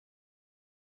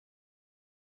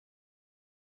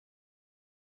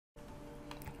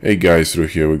Hey guys, Ru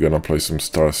here. We're gonna play some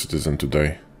Star Citizen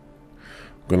today.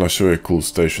 I'm gonna show you a cool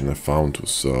station I found.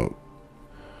 Was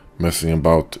messing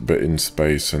about a bit in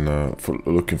space and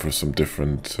looking for some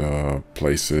different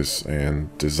places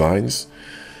and designs,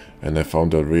 and I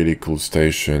found a really cool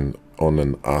station on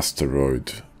an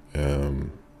asteroid,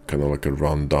 kind of like a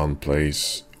rundown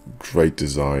place. Great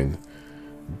design,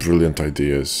 brilliant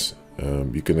ideas.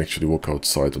 You can actually walk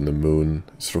outside on the moon.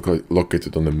 It's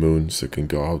located on the moon, so you can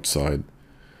go outside.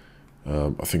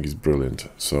 I think it's brilliant,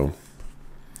 so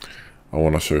I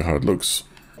want to show you how it looks.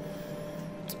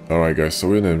 Alright guys, so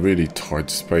we're in a really tight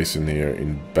space in here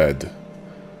in bed,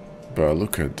 but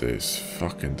look at this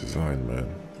fucking design,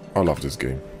 man. I love this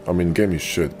game. I mean, game is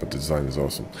shit, but the design is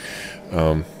awesome.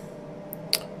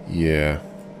 Yeah,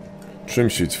 trim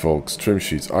sheets folks, trim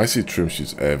sheets. I see trim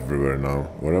sheets everywhere now.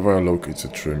 Wherever I look, it's a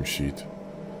trim sheet.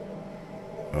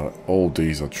 All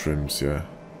these are trims, yeah.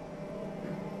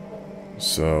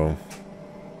 So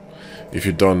if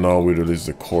you don't know, we released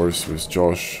a course with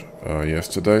Josh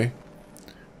yesterday.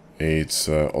 It's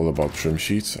all about trim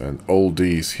sheets, and all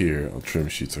these here are trim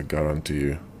sheets, I guarantee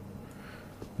you.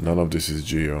 None of this is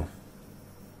geo.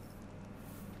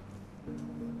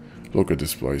 Look at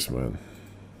this place, man.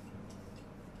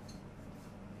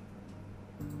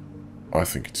 I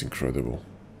think it's incredible.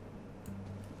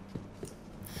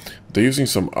 They're using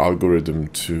some algorithm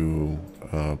to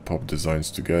pop designs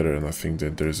together, and I think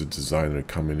that there's a designer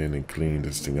coming in and cleaning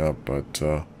this thing up, but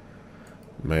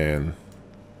man,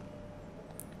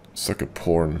 it's like a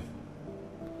porn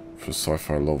for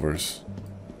sci-fi lovers.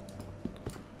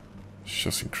 It's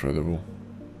just incredible.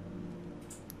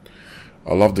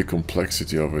 I love the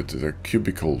complexity of it. The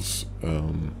cubicles.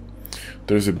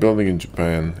 There's a building in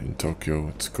Japan, in Tokyo.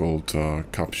 It's called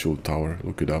Capsule Tower.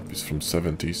 Look it up. It's from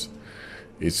 70s.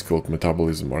 It's called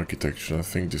Metabolism Architecture. I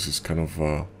think this is kind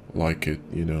of like it,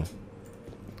 you know,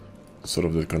 sort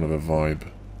of the kind of a vibe.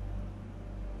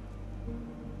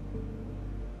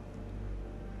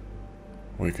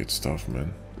 Wicked stuff,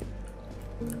 man.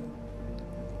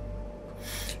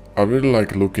 I really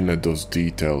like looking at those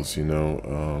details, you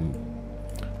know,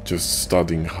 just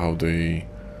studying how they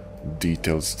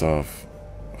detail stuff,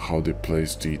 how they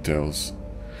place details.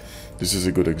 This is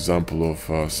a good example of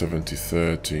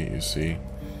 70-30, you see,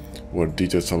 where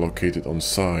details are located on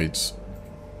sides,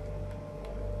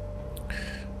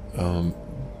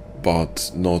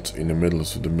 but not in the middle.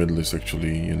 So the middle is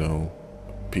actually, you know,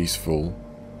 peaceful,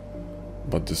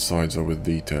 but the sides are with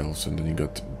details, and then you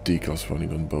got decals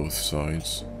running on both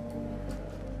sides.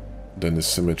 Then the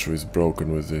symmetry is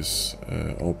broken with this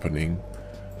opening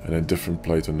and a different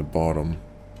plate on the bottom.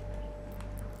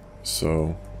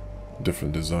 So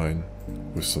different design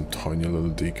with some tiny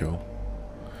little decal.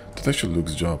 That actually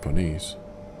looks Japanese.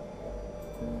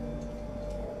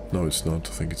 No, it's not.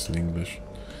 I think it's in English.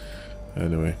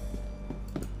 Anyway.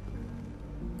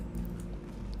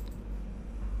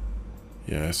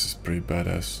 Yeah, this is pretty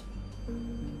badass.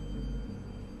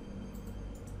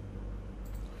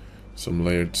 Some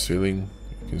layered ceiling.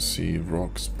 You can see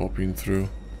rocks popping through.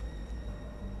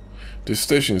 This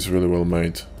station is really well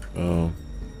made.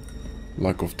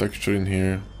 Lack of texture in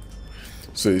here.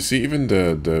 So you see, even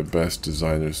the best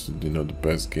designers, you know, the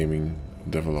best gaming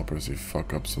developers, they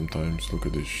fuck up sometimes. Look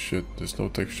at this shit. There's no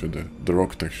texture. The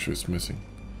rock texture is missing.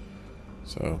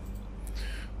 So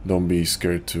don't be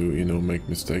scared to, you know, make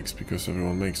mistakes, because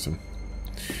everyone makes them.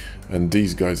 And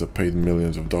these guys are paid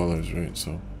millions of dollars, right?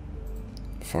 So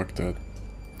fuck that.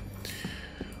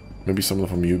 Maybe someone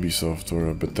from Ubisoft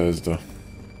or Bethesda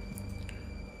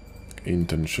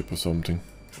internship or something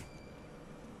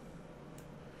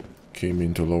came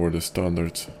in to lower the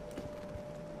standards.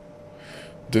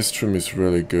 This trim is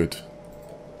really good.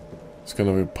 It's kind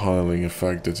of a paneling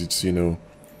effect that it's, you know,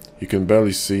 you can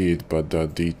barely see it, but there are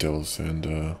details, and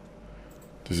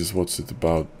this is what's it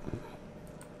about.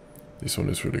 This one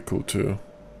is really cool too.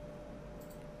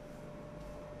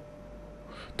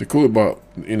 The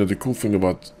cool thing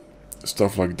about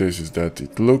stuff like this is that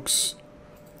it looks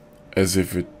as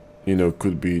if it, you know,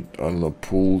 could be, I don't know,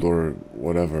 pulled or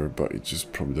whatever, but it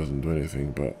just probably doesn't do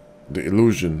anything. But the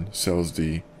illusion sells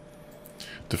the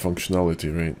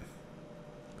functionality, right?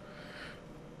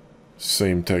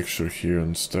 Same texture here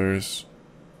on stairs,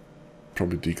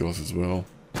 probably decals as well.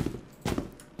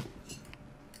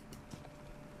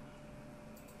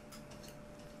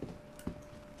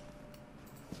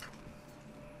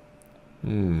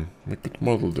 I could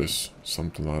model this,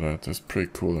 something like that. That's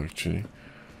pretty cool, actually.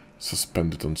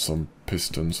 Suspended on some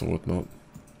pistons or whatnot.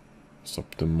 Some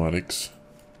pneumatics.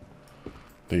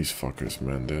 These fuckers,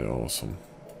 man, they're awesome.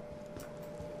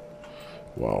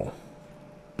 Wow.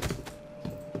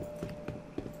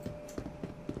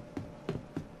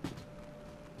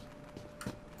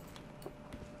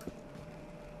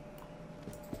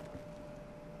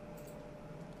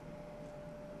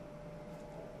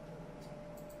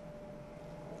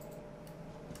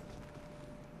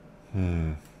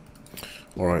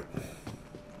 Alright.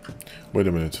 Wait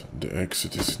a minute. The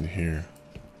exit is in here.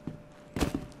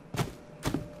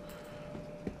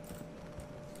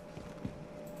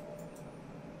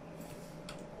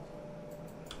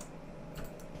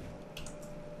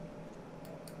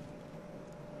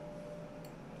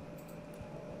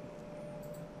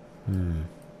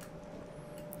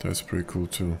 That's pretty cool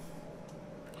too.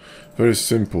 Very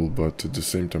simple, but at the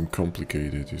same time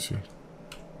complicated, you see.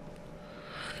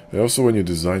 And also, when you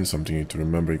design something, you need to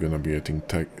remember you're gonna be adding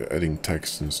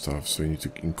text and stuff, so you need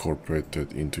to incorporate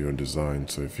that into your design.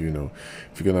 So if you're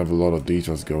gonna have a lot of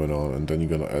details going on, and then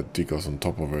you're gonna add decals on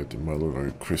top of it, it might look like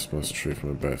a Christmas tree from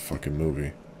a bad fucking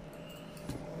movie.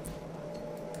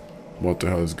 What the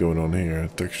hell is going on here?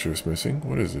 Texture is missing.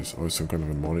 What is this? Oh, it's some kind of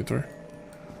a monitor.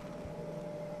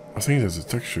 I think there's a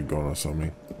texture gone or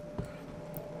something.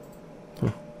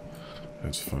 Huh.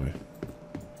 That's funny.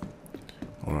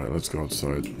 Alright, let's go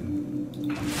outside.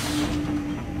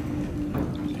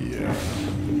 Yeah.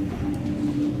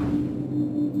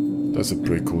 That's a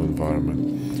pretty cool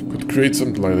environment. Could create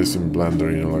something like this in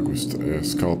Blender, you know, like with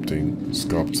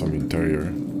sculpt some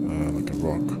interior, like a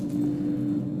rock.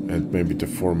 And maybe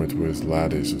deform it with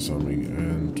lattice or something,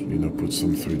 and, you know, put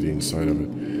some 3D inside of it.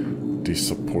 These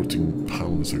supporting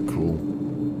pounds are cool.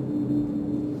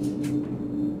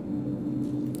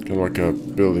 Kind of like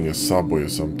building a subway or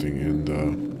something, and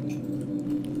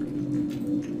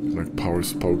like power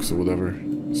spokes or whatever,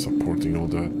 supporting all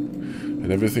that.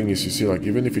 And everything is, you see, like,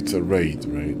 even if it's arrayed,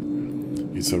 right?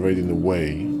 It's arrayed in a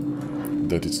way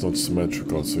that it's not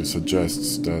symmetrical, so it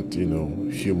suggests that, you know,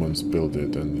 humans build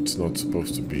it, and it's not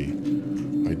supposed to be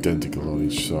identical on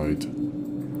each side.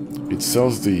 It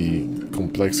sells the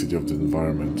complexity of the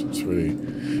environment. It's really,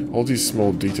 all these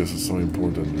small details are so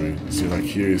important, right? See, like,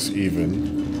 here is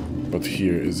even, but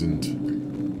here isn't.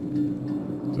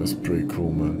 That's pretty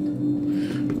cool,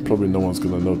 man. Probably no one's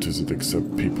gonna notice it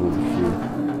except people who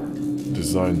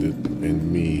designed it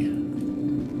and me.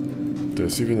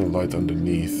 There's even a light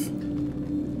underneath.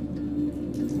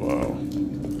 Wow.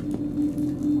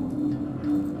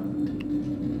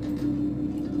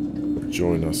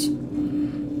 Join us.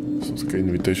 Sounds like an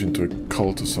invitation to a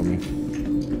cult or something.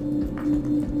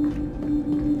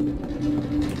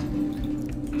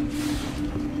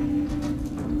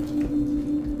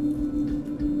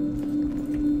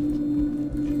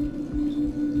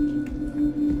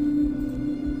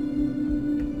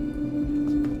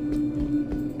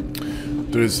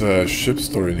 There is a ship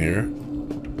store in here.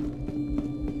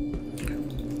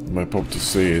 Might pop to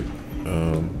see it.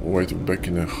 Wait, back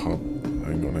in a hub.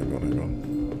 Hang on.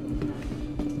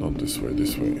 Not this way,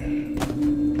 this way.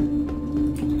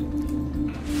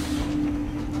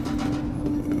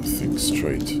 Think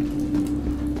straight.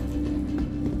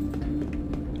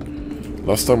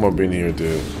 Last time I've been here,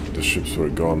 the ships were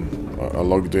gone. I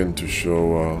logged in to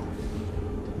show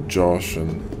Josh,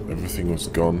 and everything was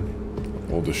gone.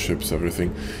 All the ships,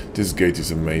 everything. This gate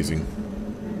is amazing.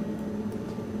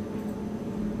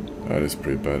 That is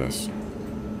pretty badass.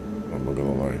 I'm not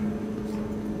gonna lie.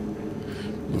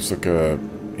 Looks like a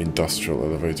industrial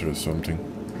elevator or something.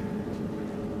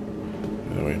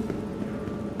 Anyway.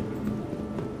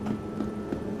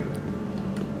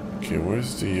 Okay,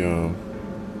 where's the I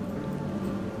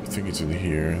think it's in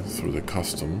here, through the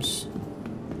customs.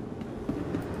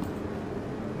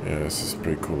 Yeah, this is a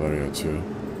pretty cool area too.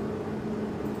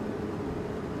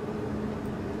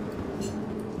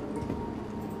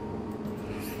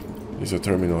 These are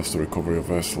terminals to recover your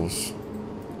vessels.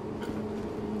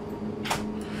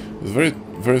 It's very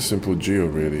simple geo,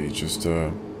 really. It's just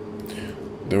the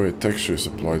way texture is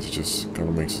applied, it just kind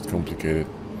of makes it complicated.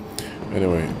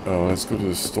 Anyway, let's go to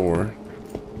the store.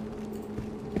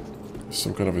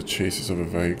 Some kind of a chassis of a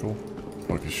vehicle,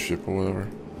 like a ship or whatever.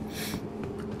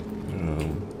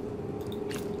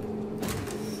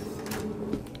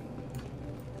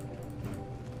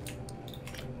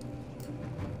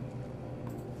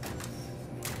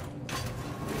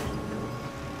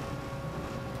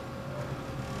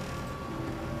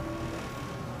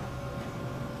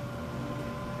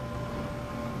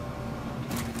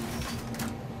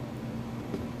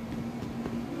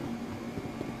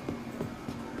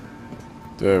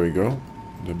 There we go,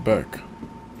 the back.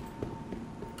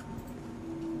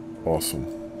 Awesome.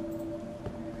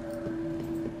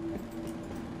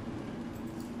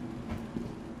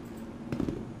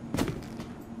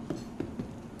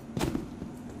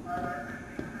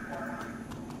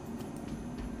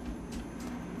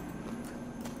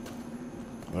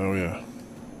 Oh yeah.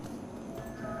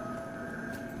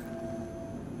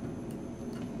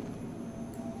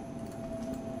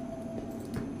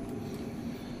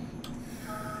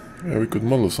 Yeah, we could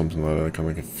model something like that, kind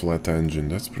of like a flat engine.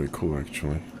 That's pretty cool,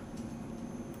 actually.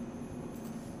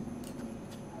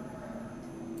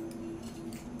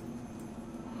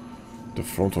 The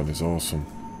front one is awesome.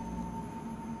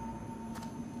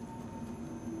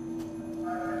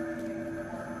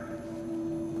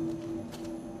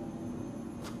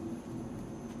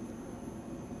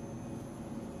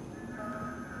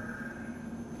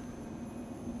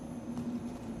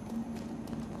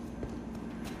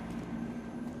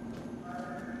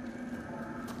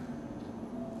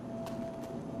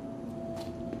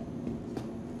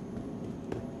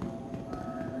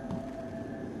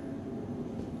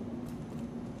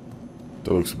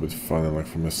 That looks a bit funny, like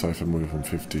from a sci-fi movie from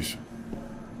 50s.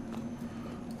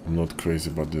 I'm not crazy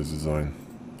about this design.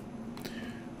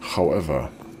 However,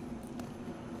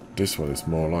 this one is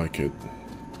more like it.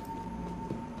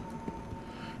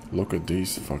 Look at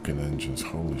these fucking engines,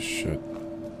 holy shit.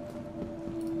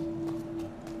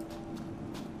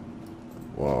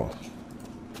 Wow.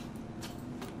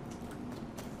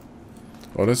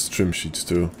 Oh, that's trim sheets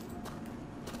too.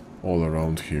 All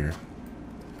around here.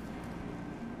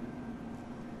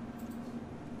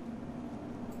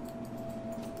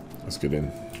 Let's get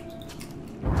in.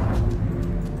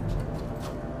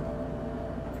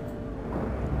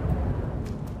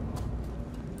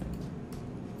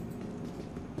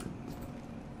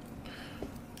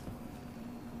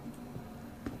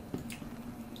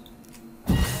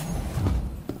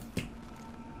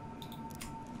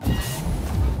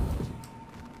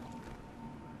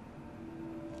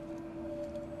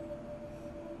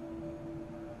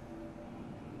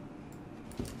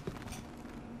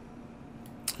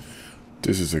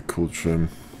 This is a cool trim.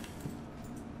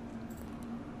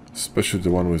 Especially the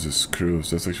one with the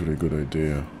screws. That's actually a good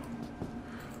idea.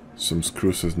 Some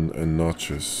screws and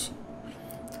notches.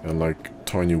 And like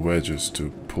tiny wedges to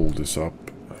pull this up.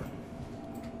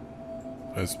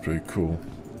 That's pretty cool.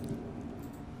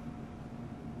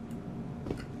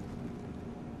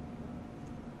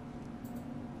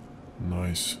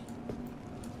 Nice.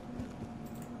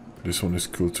 This one is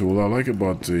cool too. What I like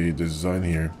about the design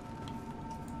here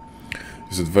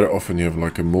is that very often you have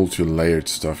like a multi-layered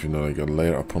stuff, you know, like a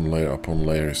layer upon layer upon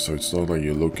layer. So it's not like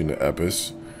you look in the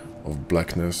abyss of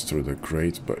blackness through the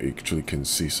grate, but you actually can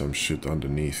see some shit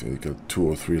underneath. And you got 2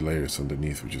 or 3 layers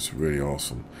underneath, which is really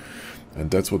awesome.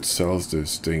 And that's what sells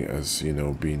this thing as, you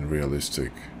know, being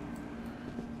realistic.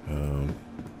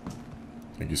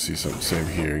 Like you see some same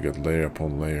here, you got layer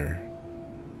upon layer.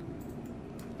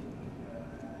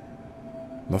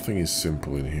 Nothing is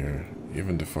simple in here,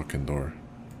 even the fucking door.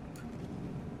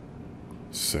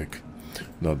 Sick.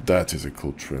 Now that is a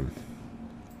cool trim.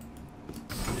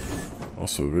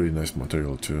 Also really nice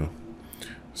material too.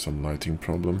 Some lighting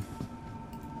problem.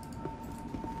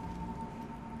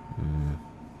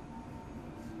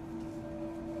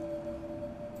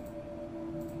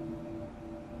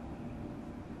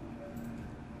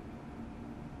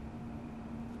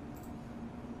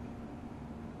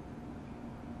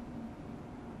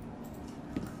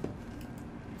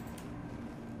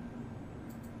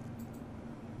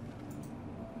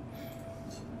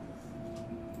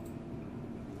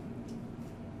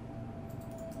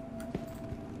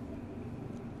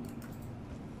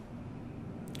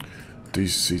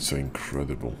 These seats are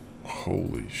incredible.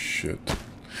 Holy shit.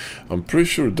 I'm pretty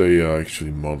sure they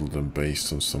actually modeled them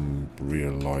based on some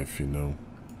real life, you know,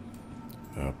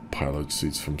 pilot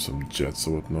seats from some jets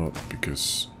or whatnot,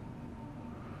 because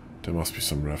there must be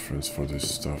some reference for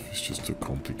this stuff. It's just too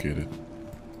complicated.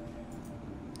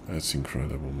 That's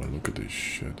incredible, man. Look at this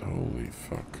shit. Holy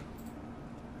fuck.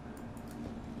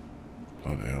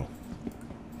 Bloody hell.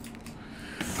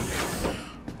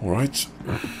 Alright.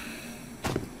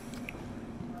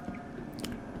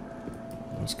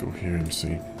 Let's go here and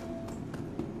see.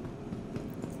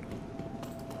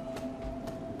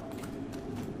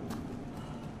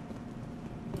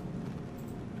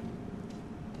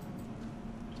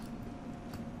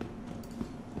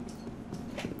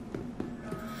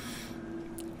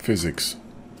 Physics.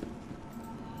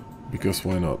 Because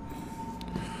why not?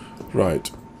 Right,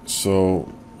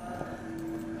 so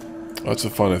that's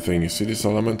a funny thing. You see this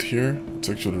element here? It's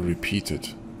actually repeated.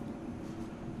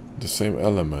 The same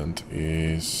element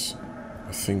is,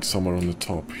 I think, somewhere on the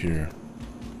top here.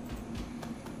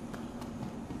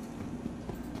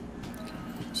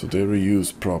 So they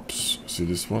reuse props. See,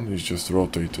 this one is just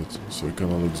rotated, so it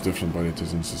kind of looks different, but it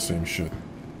isn't the same shit.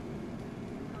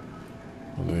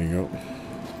 Well, there you go.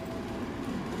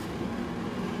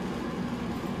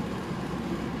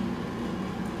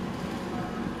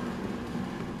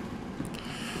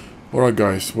 Alright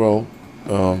guys, well,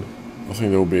 I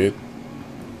think that will be it.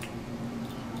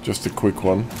 Just a quick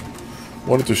one.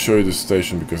 Wanted to show you the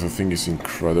station because I think it's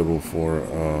incredible for,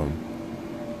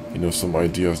 you know, some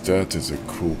ideas. That is a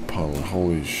cool panel.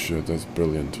 Holy shit, that's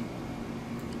brilliant.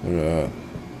 Look at that.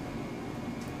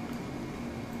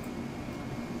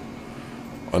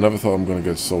 I never thought I'm gonna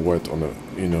get so wet on a,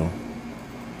 you know,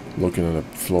 looking at a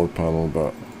floor panel,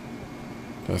 but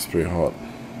that's pretty hot.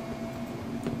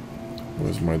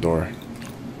 Where's my door?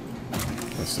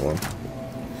 That's the one.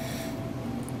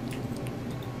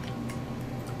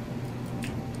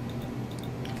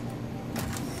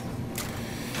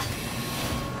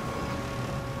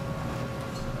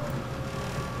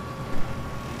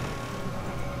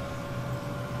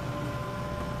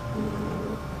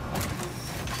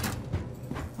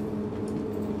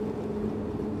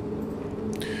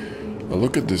 Now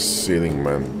look at this ceiling,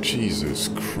 man. Jesus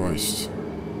Christ.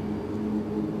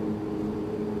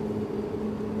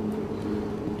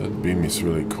 That beam is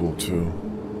really cool too.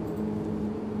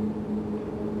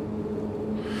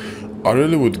 I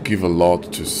really would give a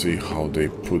lot to see how they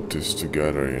put this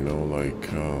together, you know,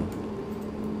 like...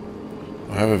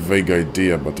 I have a vague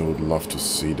idea, but I would love to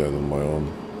see that on my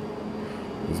own.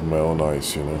 With my own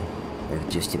eyes, you know. Like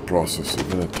just the process,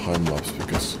 even a time-lapse,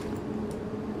 because...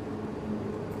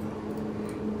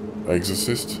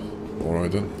 Exorcist?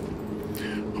 Alright then.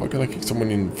 How can I kick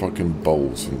someone in fucking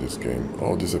bowls in this game?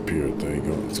 Oh, disappeared. There you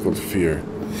go. It's called Fear.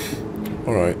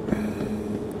 Alright.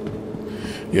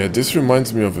 Yeah, this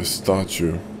reminds me of a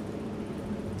statue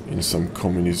in some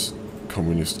communist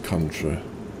country.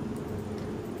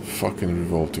 Fucking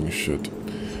revolting shit.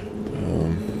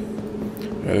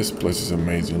 Yeah, this place is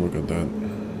amazing. Look at that.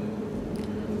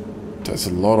 There's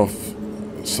a lot of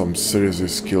some seriously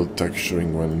skilled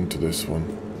texturing went into this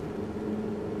one.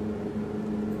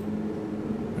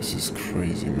 This is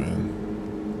crazy, man.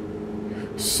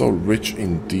 So rich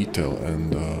in detail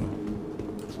and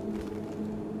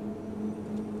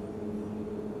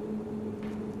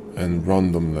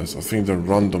randomness. I think the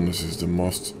randomness is the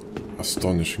most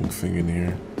astonishing thing in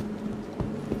here.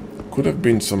 Could have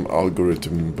been some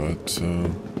algorithm, but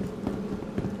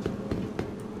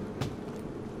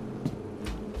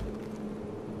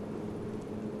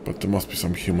there must be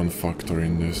some human factor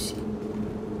in this.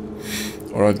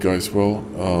 Alright guys, well,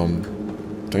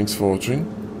 thanks for watching.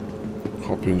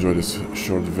 Hope you enjoyed this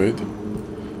short vid.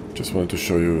 Just wanted to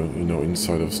show you, you know,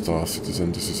 inside of Star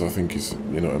Citizen. This is, I think, is,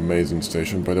 you know, amazing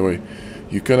station. By the way,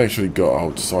 you can actually go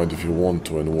outside if you want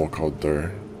to and walk out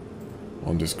there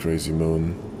on this crazy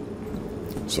moon.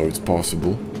 So it's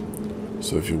possible.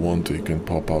 So if you want to, you can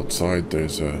pop outside.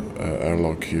 There's a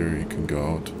airlock here. You can go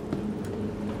out.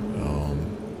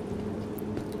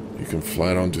 You can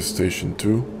fly around this station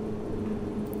too.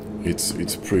 It's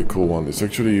a pretty cool one. It's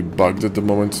actually bugged at the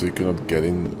moment, so you cannot get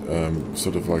in,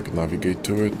 sort of like navigate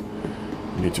to it.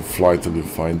 You need to fly till you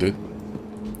find it.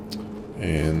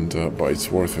 And but it's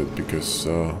worth it because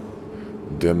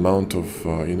the amount of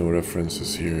you know,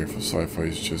 references here for sci-fi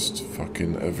is just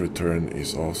fucking, every turn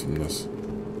is awesomeness.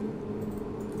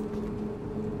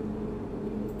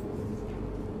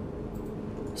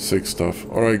 Sick stuff.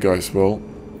 Alright guys, well,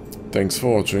 thanks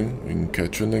for watching and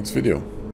catch you in the next video.